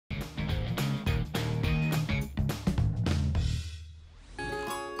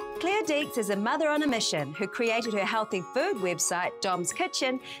Claire Deeks is a mother on a mission who created her healthy food website, Dom's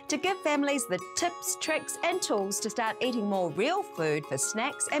Kitchen, to give families the tips, tricks and tools to start eating more real food for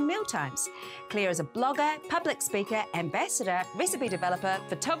snacks and mealtimes. Claire is a blogger, public speaker, ambassador, recipe developer,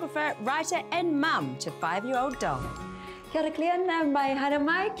 photographer, writer and mum to 5-year-old Dom. Kia ora Claire, nā mai hara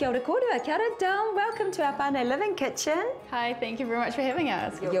mai, kia ora kōrua, kia ora Dom. Welcome to our Whānau living kitchen. Hi, thank you very much for having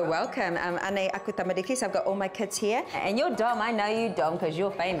us. You're welcome. Ane aku tamariki, so I've got all my kids here. And you're Dom, I know you Dom, because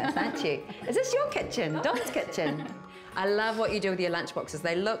you're famous, aren't you? Is this your kitchen, Dom's kitchen? I love what you do with your lunchboxes.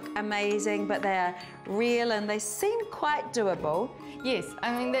 They look amazing, but they are real and they seem quite doable. Yes,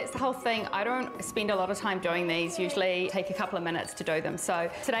 I mean, that's the whole thing. I don't spend a lot of time doing these, usually take a couple of minutes to do them. So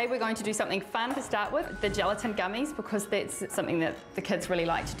today we're going to do something fun to start with, the gelatin gummies, because that's something that the kids really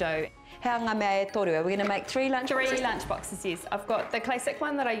like to do. How ngā mea e toru? Are we going to make 3 lunchboxes? 3 lunchboxes, yes. I've got the classic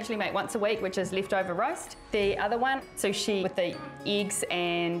one that I usually make once a week, which is leftover roast. The other one, sushi with the eggs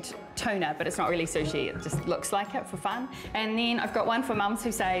and tuna, but it's not really sushi, it just looks like it for fun. And then I've got one for mums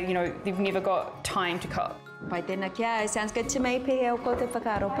who say, you know, they've never got time to cook. Pai tēnā kia, sounds good to me. Pehe o koutou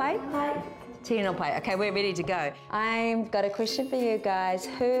whakaaro pai? Pai. Tino pai. Okay, we're ready to go. I've got a question for you guys.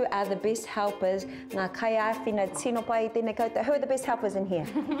 Who are the best helpers? Ngā kai āwhina tino pai tēnā koutou. Who are the best helpers in here?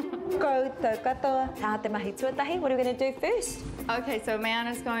 Koutou katoa. Tā te mahi tuatahi. What are we going to do first? Okay, so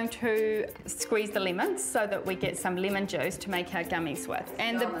Mariana's going to squeeze the lemons so that we get some lemon juice to make our gummies with.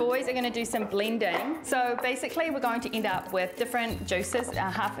 And the boys are going to do some blending. So basically we're going to end up with different juices,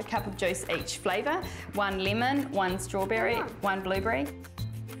 half a cup of juice each flavour. 1 lemon, 1 strawberry, 1 blueberry.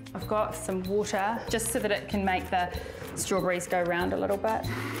 I've got some water just so that it can make the strawberries go round a little bit.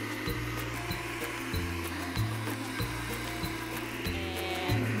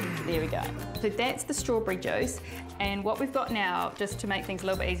 And there we go. So that's the strawberry juice. And what we've got now, just to make things a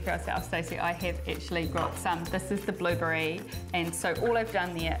little bit easier for ourselves, Stacey, I have actually got some, this is the blueberry. And so all I've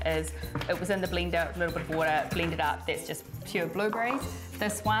done there is, it was in the blender, a little bit of water, blended up, that's just pure blueberries.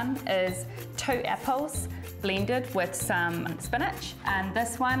 This one is 2 apples, blended with some spinach, and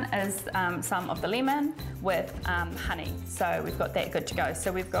this one is some of the lemon with honey. So we've got that good to go.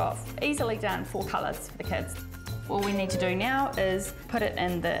 So we've got easily done 4 colours for the kids. All we need to do now is put it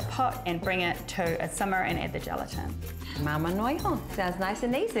in the pot and bring it to a simmer and add the gelatin. Mama noiho. Sounds nice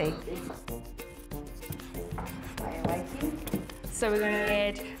and easy. So we're going to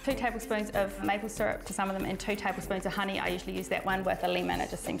add 2 tablespoons of maple syrup to some of them and 2 tablespoons of honey. I usually use that one with a lemon, it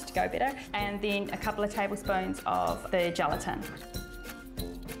just seems to go better. And then a couple of tablespoons of the gelatin.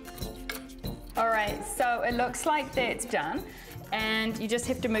 All right, so it looks like that's done. And you just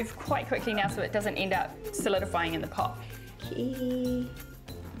have to move quite quickly now so it doesn't end up solidifying in the pot.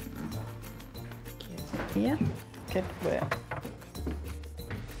 Yeah, good work.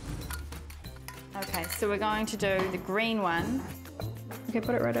 Okay, so we're going to do the green one. Okay,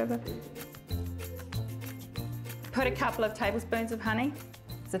 put it right over. Put a couple of tablespoons of honey.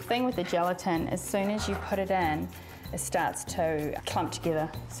 The thing with the gelatin, as soon as you put it in, it starts to clump together.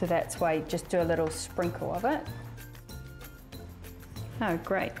 So that's why you just do a little sprinkle of it. Oh,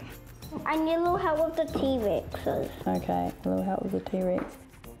 great. I need a little help with the T-Rexes. Okay, a little help with the T-Rex.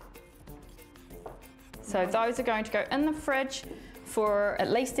 So those are going to go in the fridge for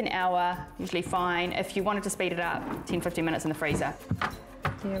at least an hour, usually fine. If you wanted to speed it up, 10-15 minutes in the freezer.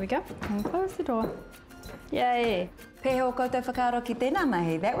 There we go, and close the door. Yay! Pehe o koutou whakaaro ki tēnā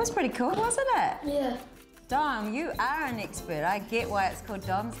mahi. That was pretty cool, wasn't it? Yeah. Dom, you are an expert. I get why it's called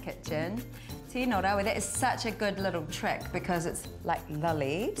Dom's Kitchen. Tino rawa, that is such a good little trick because it's like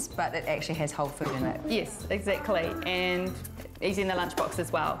lollies, but it actually has whole food in it. Yes, exactly, and easy in the lunchbox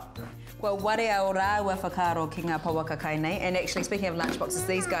as well. Well, warea o rāua whakaaro ki ngā pawaka kai nei. And actually, speaking of lunchboxes,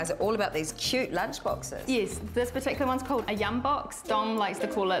 these guys are all about these cute lunchboxes. Yes, this particular one's called a yum box. Dom likes to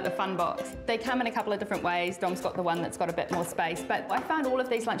call it the fun box. They come in a couple of different ways. Dom's got the one that's got a bit more space. But I found all of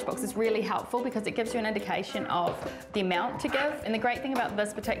these lunchboxes really helpful because it gives you an indication of the amount to give. And the great thing about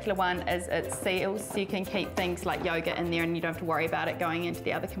this particular one is it seals, so you can keep things like yogurt in there and you don't have to worry about it going into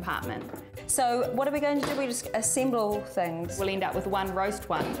the other compartment. So what are we going to do? We just assemble things. We'll end up with 1 roast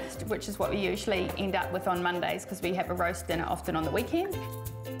one, which is what we usually end up with on Mondays because we have a roast dinner often on the weekend.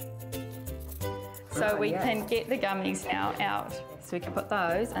 So we can get the gummies now out. So we can put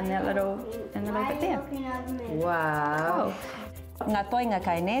those in that little bit there. Wow. Cool. Ngā toinga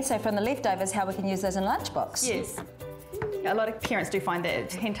kai ne, so from the leftovers, how we can use those in lunchbox. Yes. A lot of parents do find that it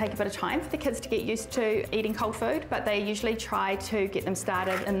can take a bit of time for the kids to get used to eating cold food, but they usually try to get them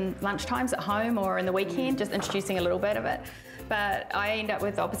started in lunchtimes at home or in the weekend, just introducing a little bit of it. but I end up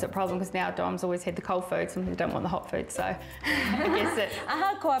with the opposite problem because now Dom's always had the cold food, some people don't want the hot food, so I guess it...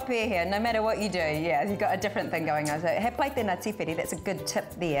 Aha, ko apea here, no matter what you do, yeah, you've got a different thing going on. So he pai tēnā tīwhiri, that's a good tip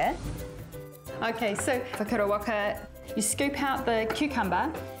there. Okay, so whakaro waka, you scoop out the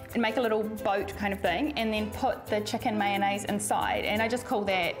cucumber and make a little boat kind of thing, and then put the chicken mayonnaise inside, and I just call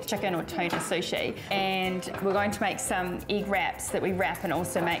that chicken or tuna sushi. And we're going to make some egg wraps that we wrap and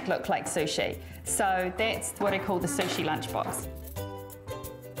also make look like sushi. So that's what I call the sushi lunchbox.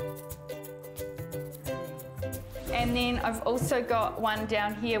 And then I've also got one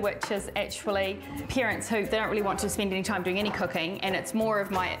down here which is actually parents who they don't really want to spend any time doing any cooking, and it's more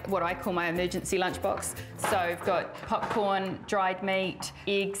of my what I call my emergency lunchbox. So I've got popcorn, dried meat,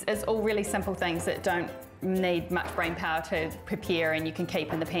 eggs. It's all really simple things that don't need much brain power to prepare, and you can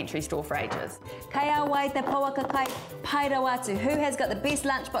keep in the pantry store for ages. Kai a wai te pauaka kai Pairawatu. Who has got the best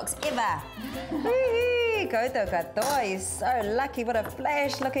lunchbox ever? Kāuta katoa, you're so lucky. What a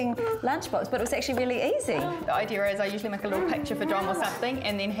flash looking lunchbox, but it was actually really easy. The idea is I usually make a little picture for Dom or something,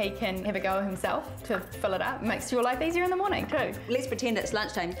 and then he can have a go himself to fill it up. It makes your life easier in the morning too. Let's pretend it's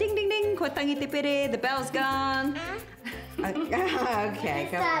lunchtime. Ding, ding, ding, ko tangi te pere, the bell's gone. Okay,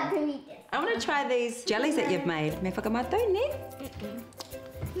 come on. I want to try these jellies that you've made. Me whakamātou, ne?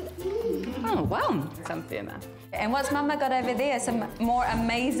 Oh, wow. Some firmer. And what's Mama got over there? Some more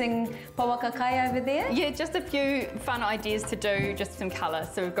amazing pauaka kai over there? Yeah, just a few fun ideas to do, just some colour.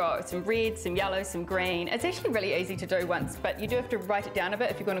 So we've got some red, some yellow, some green. It's actually really easy to do once, but you do have to write it down a bit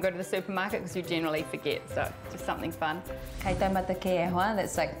if you're going to go to the supermarket because you generally forget, so just something fun. Kei taumata ke e hoa,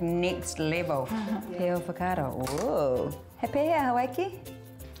 that's like next level. Te o whakaro. Whoa. He pēhea Hawaiki?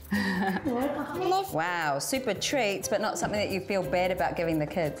 Wow, super treats, but not something that you feel bad about giving the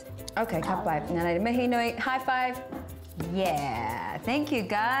kids. Okay, ka pai. Nā reira mihi nui, high five. Yeah, thank you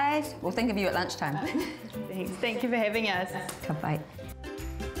guys. We'll think of you at lunchtime. Thanks. Thank you for having us. Ka pai.